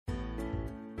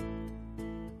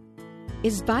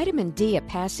Is vitamin D a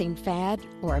passing fad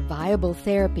or a viable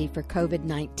therapy for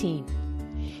COVID-19?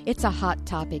 It's a hot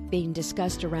topic being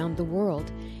discussed around the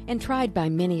world and tried by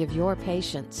many of your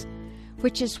patients,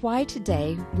 which is why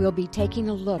today we'll be taking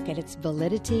a look at its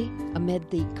validity amid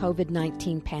the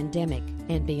COVID-19 pandemic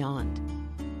and beyond.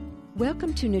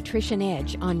 Welcome to Nutrition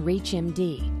Edge on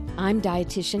ReachMD. I'm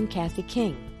dietitian Kathy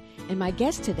King, and my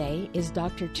guest today is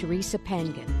Dr. Teresa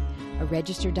Pangan, a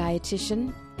registered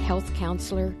dietitian, health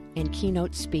counselor, and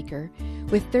keynote speaker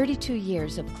with 32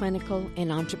 years of clinical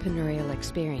and entrepreneurial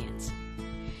experience.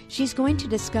 She's going to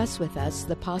discuss with us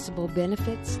the possible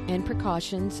benefits and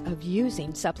precautions of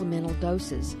using supplemental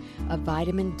doses of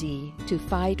vitamin D to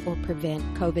fight or prevent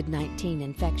COVID-19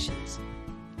 infections.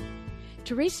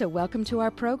 Teresa, welcome to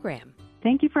our program.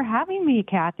 Thank you for having me,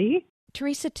 Kathy.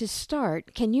 Teresa, to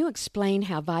start, can you explain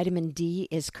how vitamin D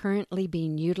is currently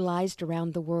being utilized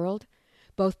around the world,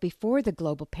 both before the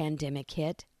global pandemic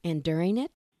hit and during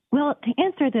it? Well, to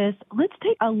answer this, let's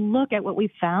take a look at what we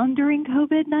found during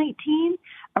COVID-19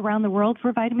 around the world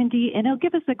for vitamin D, and it'll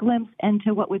give us a glimpse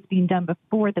into what was being done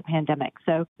before the pandemic.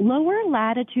 So lower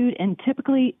latitude and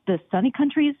typically the sunny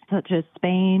countries such as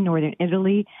Spain, northern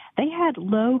Italy, they had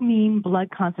low mean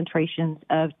blood concentrations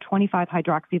of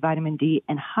 25-hydroxy vitamin D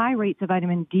and high rates of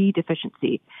vitamin D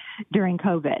deficiency during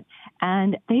COVID.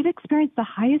 And they've experienced the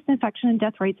highest infection and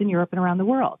death rates in Europe and around the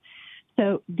world.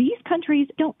 So these countries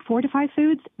don't fortify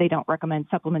foods, they don't recommend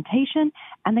supplementation,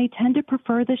 and they tend to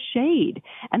prefer the shade.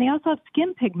 And they also have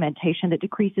skin pigmentation that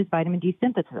decreases vitamin D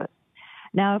synthesis.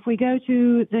 Now, if we go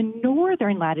to the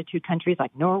northern latitude countries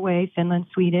like Norway, Finland,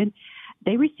 Sweden,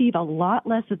 they receive a lot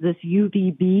less of this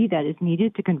UVB that is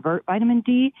needed to convert vitamin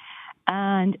D,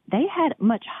 and they had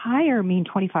much higher mean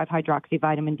 25-hydroxy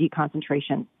vitamin D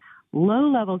concentrations,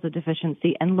 low levels of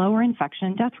deficiency, and lower infection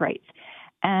and death rates.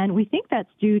 And we think that's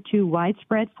due to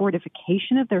widespread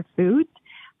fortification of their foods,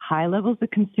 high levels of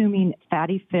consuming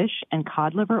fatty fish and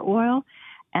cod liver oil,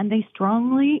 and they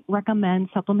strongly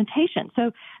recommend supplementation. So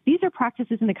these are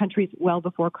practices in the countries well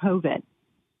before COVID.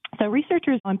 So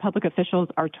researchers and public officials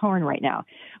are torn right now.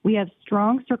 We have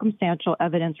strong circumstantial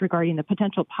evidence regarding the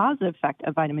potential positive effect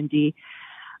of vitamin D,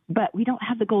 but we don't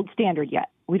have the gold standard yet.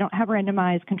 We don't have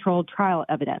randomized controlled trial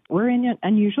evidence. We're in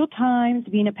unusual times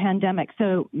being a pandemic,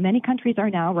 so many countries are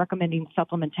now recommending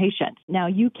supplementation. Now,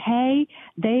 UK,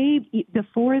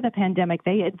 before the pandemic,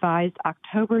 they advised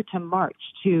October to March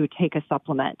to take a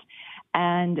supplement.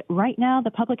 And right now,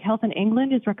 the Public Health in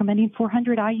England is recommending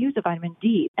 400 IUs of vitamin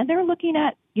D. And they're looking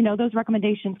at, those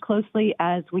recommendations closely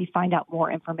as we find out more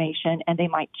information, and they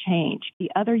might change. The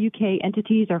other UK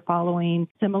entities are following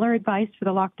similar advice for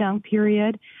the lockdown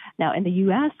period. Now, in the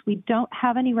U.S., we don't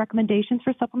have any recommendations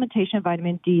for supplementation of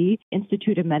vitamin D.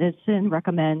 Institute of Medicine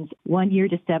recommends 1 year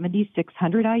to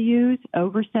 7,600 IUs,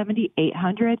 over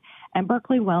 7,800, and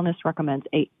Berkeley Wellness recommends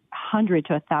 800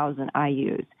 to 1,000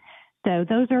 IUs. So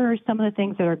those are some of the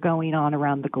things that are going on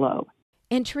around the globe.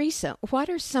 And Teresa, what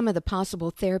are some of the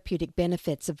possible therapeutic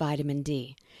benefits of vitamin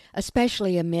D,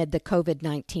 especially amid the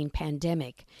COVID-19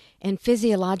 pandemic? And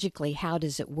physiologically, how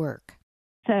does it work?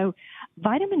 So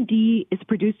vitamin D is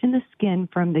produced in the skin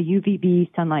from the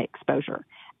UVB sunlight exposure,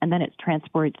 and then it's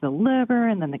transported to the liver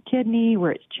and then the kidney,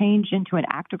 where it's changed into an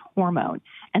active hormone.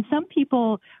 And some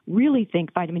people really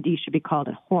think vitamin D should be called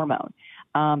a hormone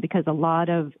because a lot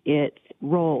of its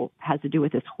role has to do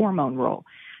with this hormone role.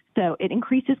 So it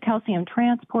increases calcium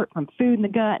transport from food in the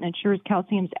gut and ensures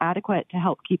calcium is adequate to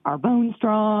help keep our bones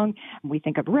strong. We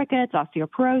think of rickets,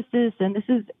 osteoporosis, and this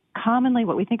is commonly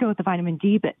what we think of with the vitamin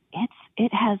D, but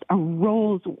it has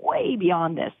roles way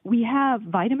beyond this. We have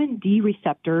vitamin D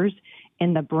receptors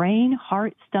in the brain,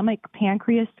 heart, stomach,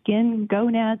 pancreas, skin,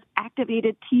 gonads,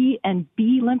 activated T and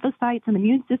B lymphocytes in the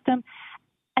immune system,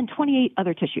 and 28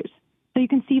 other tissues. So you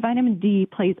can see vitamin D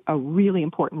plays a really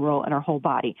important role in our whole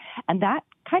body. And that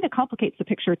kind of complicates the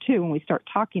picture, too, when we start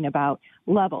talking about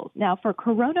levels. Now, for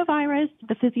coronavirus,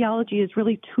 the physiology is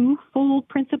really twofold,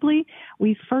 principally.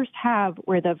 We first have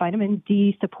where the vitamin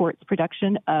D supports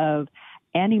production of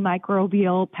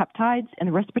antimicrobial peptides in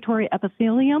the respiratory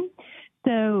epithelium.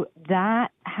 So that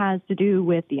has to do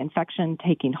with the infection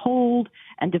taking hold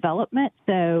and development.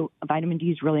 So vitamin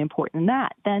D is really important in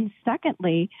that. Then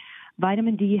secondly,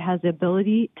 vitamin D has the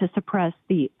ability to suppress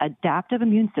the adaptive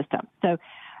immune system. So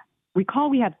recall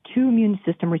we have two immune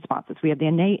system responses. We have the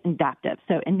innate and adaptive.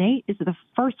 So innate is the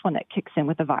first one that kicks in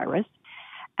with the virus.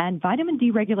 And vitamin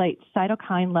D regulates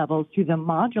cytokine levels through the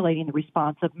modulating the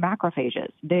response of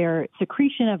macrophages. Their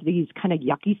secretion of these kind of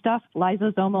yucky stuff,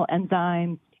 lysosomal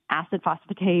enzymes, acid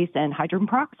phosphatase, and hydrogen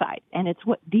peroxide. And it's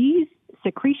what these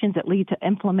secretions that lead to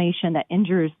inflammation that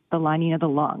injures the lining of the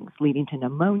lungs, leading to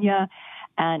pneumonia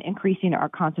and increasing our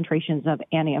concentrations of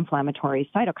anti-inflammatory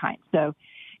cytokines. So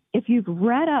if you've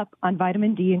read up on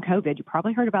vitamin D and COVID, you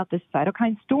probably heard about this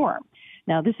cytokine storm.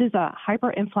 Now, this is a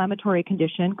hyperinflammatory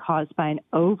condition caused by an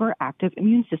overactive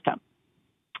immune system.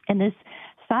 And this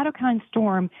cytokine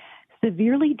storm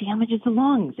severely damages the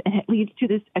lungs, and it leads to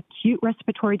this acute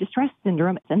respiratory distress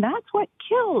syndrome. And that's what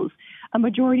kills a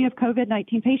majority of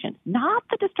COVID-19 patients, not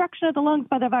the destruction of the lungs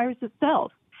by the virus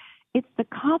itself. It's the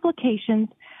complications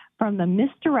from the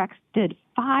misdirected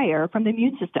fire from the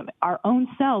immune system, our own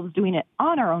cells doing it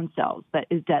on our own cells, that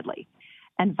is deadly.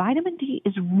 And vitamin D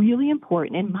is really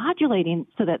important in modulating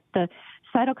so that the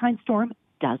cytokine storm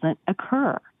doesn't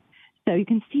occur. So you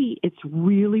can see it's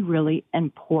really, really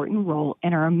important role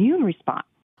in our immune response.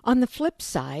 On the flip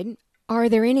side, are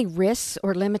there any risks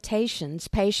or limitations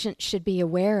patients should be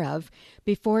aware of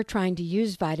before trying to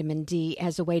use vitamin D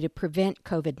as a way to prevent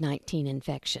COVID-19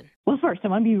 infection? Well, first, I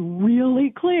want to be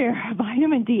really clear.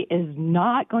 Vitamin D is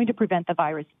not going to prevent the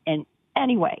virus in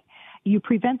any way. You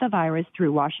prevent the virus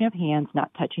through washing of hands,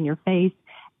 not touching your face,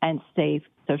 and safe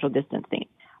social distancing.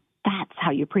 That's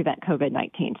how you prevent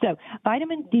COVID-19. So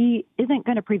vitamin D isn't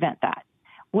going to prevent that.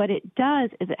 What it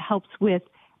does is it helps with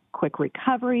quick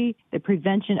recovery, the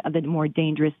prevention of the more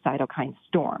dangerous cytokine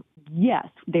storm. Yes,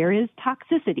 there is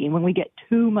toxicity when we get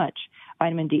too much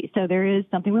vitamin D. So there is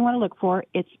something we want to look for.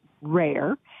 It's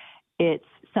rare. It's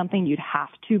something you'd have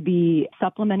to be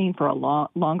supplementing for a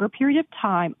longer period of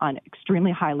time on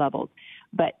extremely high levels.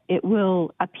 But it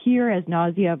will appear as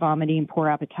nausea, vomiting, poor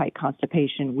appetite,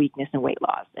 constipation, weakness, and weight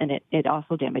loss. And it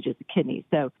also damages the kidneys.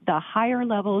 So the higher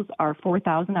levels are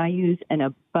 4,000 IUs and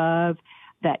above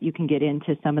that you can get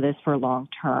into some of this for long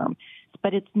term.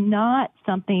 But it's not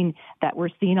something that we're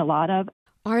seeing a lot of.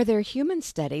 Are there human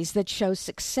studies that show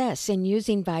success in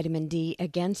using vitamin D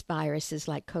against viruses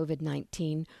like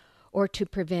COVID-19 or to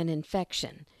prevent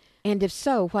infection? And if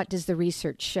so, what does the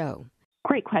research show?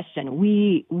 Great question.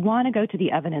 We want to go to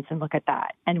the evidence and look at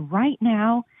that. And right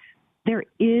now, there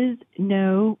is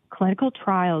no clinical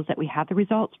trials that we have the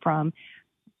results from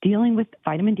dealing with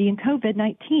vitamin D and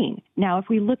COVID-19. Now, if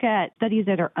we look at studies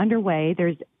that are underway,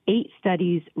 there's 8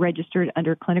 studies registered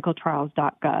under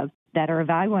clinicaltrials.gov that are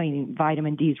evaluating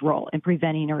vitamin D's role in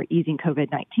preventing or easing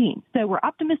COVID-19. So we're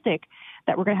optimistic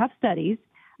that we're going to have studies.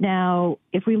 Now,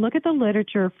 if we look at the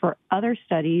literature for other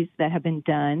studies that have been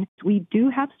done, we do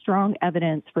have strong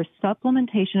evidence for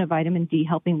supplementation of vitamin D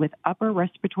helping with upper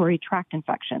respiratory tract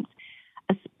infections,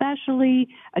 especially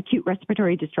acute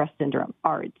respiratory distress syndrome,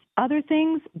 ARDS. Other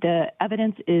things, the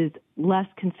evidence is less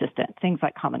consistent, things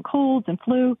like common colds and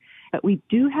flu, but we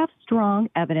do have strong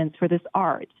evidence for this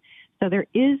ARDS. So there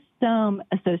is some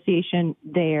association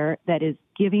there that is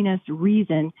giving us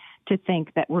reason to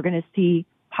think that we're going to see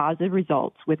positive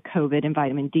results with COVID and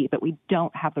vitamin D, but we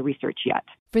don't have the research yet.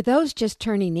 For those just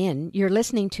turning in, you're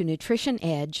listening to Nutrition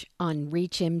Edge on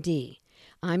ReachMD.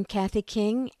 I'm Kathy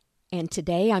King, and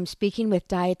today I'm speaking with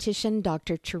dietitian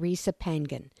Dr. Teresa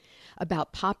Pangan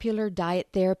about popular diet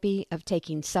therapy of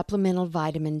taking supplemental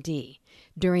vitamin D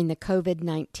during the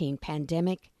COVID-19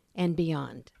 pandemic and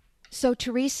beyond. So,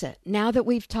 Teresa, now that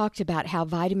we've talked about how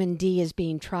vitamin D is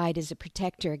being tried as a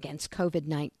protector against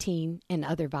COVID-19 and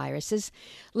other viruses,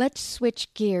 let's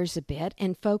switch gears a bit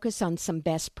and focus on some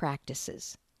best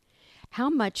practices. How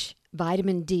much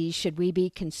vitamin D should we be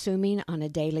consuming on a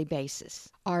daily basis?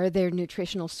 Are there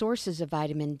nutritional sources of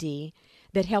vitamin D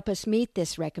that help us meet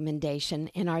this recommendation,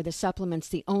 and are the supplements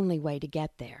the only way to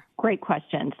get there? Great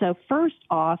question. So first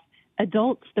off,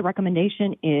 adults, the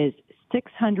recommendation is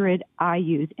 600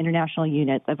 IUs, international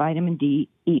units of vitamin D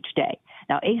each day.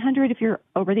 Now, 800 if you're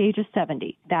over the age of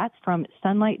 70. That's from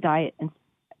Sunlight Diet and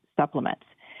Supplements.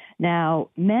 Now,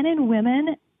 men and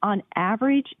women, on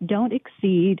average, don't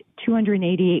exceed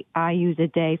 288 IUs a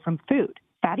day from food.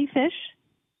 Fatty fish,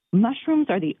 mushrooms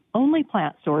are the only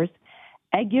plant source,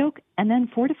 egg yolk, and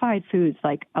then fortified foods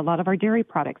like a lot of our dairy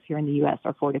products here in the U.S.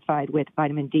 are fortified with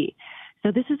vitamin D.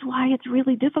 So this is why it's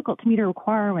really difficult to meet our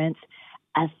requirements,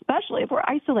 especially if we're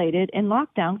isolated in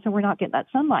lockdown, so we're not getting that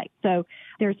sunlight. So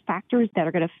there's factors that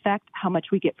are going to affect how much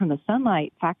we get from the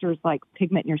sunlight, factors like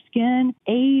pigment in your skin,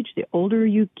 age. The older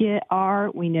you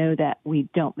we know that we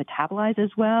don't metabolize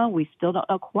as well. We still don't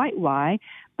know quite why,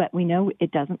 but we know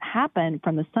it doesn't happen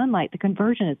from the sunlight, the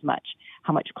conversion as much.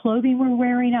 How much clothing we're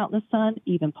wearing out in the sun,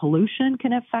 even pollution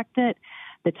can affect it.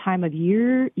 The time of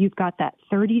year, you've got that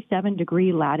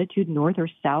 37-degree latitude north or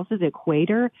south of the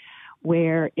equator,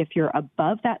 where if you're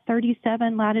above that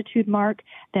 37 latitude mark,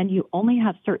 then you only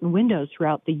have certain windows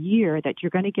throughout the year that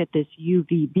you're going to get this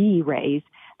UVB rays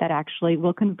that actually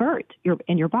will convert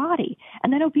in your body.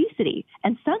 And then obesity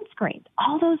and sunscreen,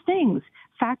 all those things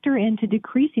factor into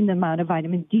decreasing the amount of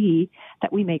vitamin D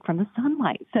that we make from the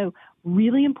sunlight. So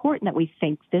really important that we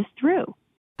think this through.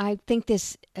 I think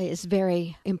this is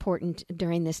very important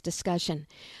during this discussion.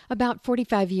 About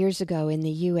 45 years ago in the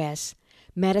U.S.,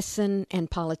 medicine and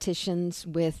politicians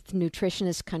with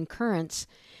nutritionist concurrence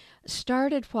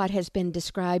started what has been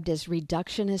described as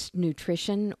reductionist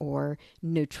nutrition or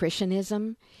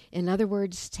nutritionism. In other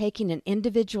words, taking an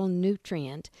individual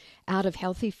nutrient out of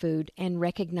healthy food and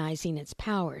recognizing its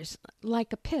powers,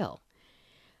 like a pill.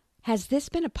 Has this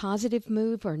been a positive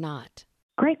move or not?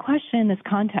 Great question in this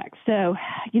context. So,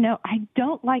 I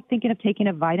don't like thinking of taking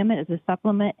a vitamin as a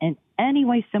supplement in any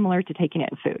way similar to taking it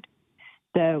in food.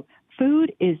 So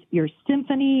food is your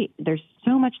symphony. There's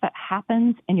so much that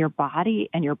happens in your body,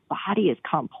 and your body is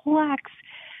complex.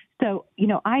 So,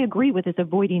 I agree with this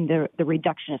avoiding the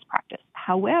reductionist practice.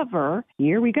 However,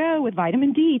 here we go with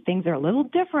vitamin D. Things are a little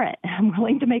different. I'm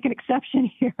willing to make an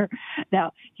exception here.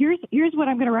 Now, here's what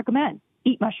I'm going to recommend.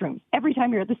 Eat mushrooms. Every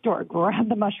time you're at the store, grab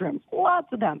the mushrooms.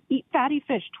 Lots of them. Eat fatty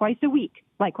fish twice a week,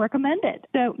 like recommended.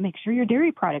 So make sure your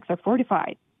dairy products are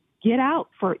fortified. Get out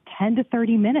for 10 to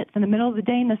 30 minutes in the middle of the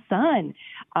day in the sun,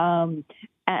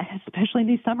 especially in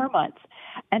these summer months.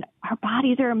 And our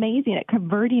bodies are amazing at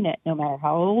converting it, no matter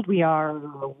how old we are,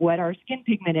 or what our skin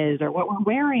pigment is, or what we're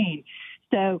wearing.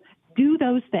 So do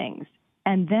those things.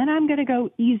 And then I'm going to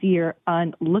go easier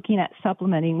on looking at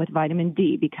supplementing with vitamin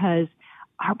D, because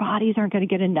our bodies aren't going to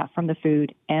get enough from the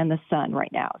food and the sun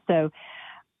right now. So,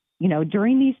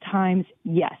 during these times,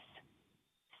 yes,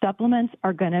 supplements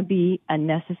are going to be a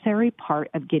necessary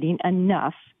part of getting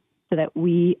enough so that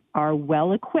we are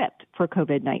well equipped for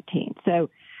COVID-19. So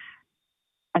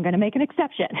I'm going to make an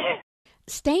exception.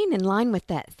 Staying in line with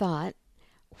that thought,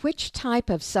 which type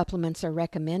of supplements are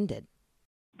recommended?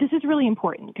 This is really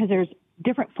important because there's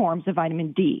different forms of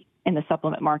vitamin D in the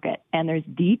supplement market, and there's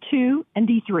D2 and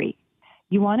D3.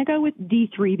 You want to go with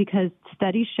D3 because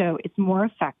studies show it's more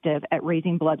effective at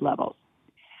raising blood levels.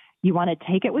 You want to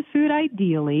take it with food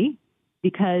ideally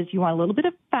because you want a little bit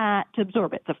of fat to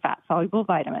absorb it. It's a fat-soluble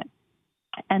vitamin.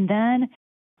 And then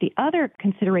the other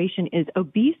consideration is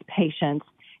obese patients.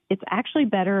 It's actually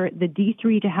better, the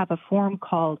D3, to have a form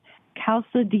called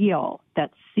calcidiol.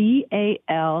 That's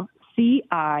CALCIDIOL.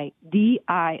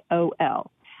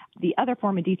 The other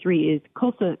form of D3 is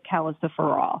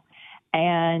cholecalciferol.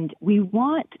 And we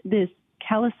want this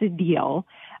calcidiol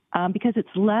because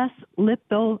it's less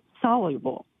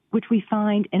liposoluble, which we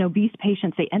find in obese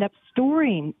patients. They end up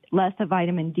storing less of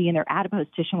vitamin D in their adipose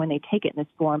tissue when they take it in this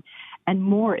form, and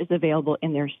more is available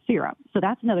in their serum. So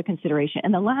that's another consideration.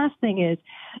 And the last thing is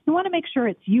you want to make sure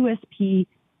it's USP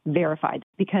verified,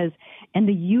 because in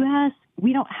the U.S.,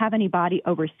 we don't have anybody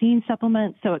overseeing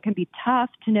supplements, so it can be tough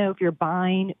to know if you're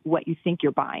buying what you think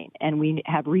you're buying. And we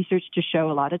have research to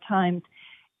show a lot of times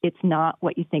it's not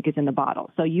what you think is in the bottle.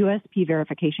 So USP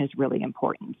verification is really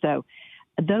important. So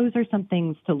those are some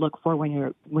things to look for when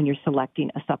you're selecting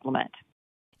a supplement.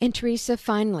 And Teresa,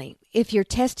 finally, if you're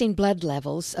testing blood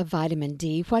levels of vitamin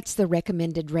D, what's the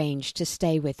recommended range to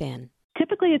stay within?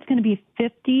 Typically, it's going to be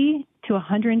 50 to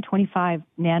 125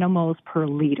 nanomoles per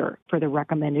liter for the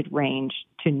recommended range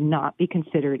to not be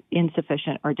considered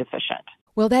insufficient or deficient.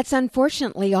 Well, that's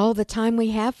unfortunately all the time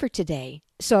we have for today.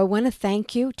 So I want to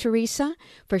thank you, Teresa,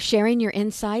 for sharing your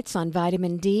insights on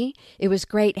vitamin D. It was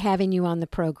great having you on the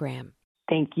program.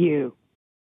 Thank you.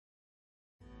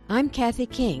 I'm Kathy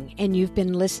King, and you've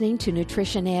been listening to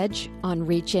Nutrition Edge on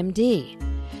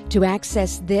ReachMD. To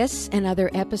access this and other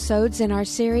episodes in our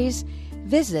series,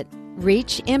 visit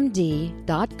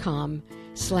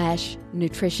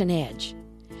reachmd.com/nutritionedge,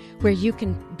 where you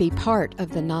can be part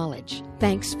of the knowledge.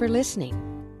 Thanks for listening.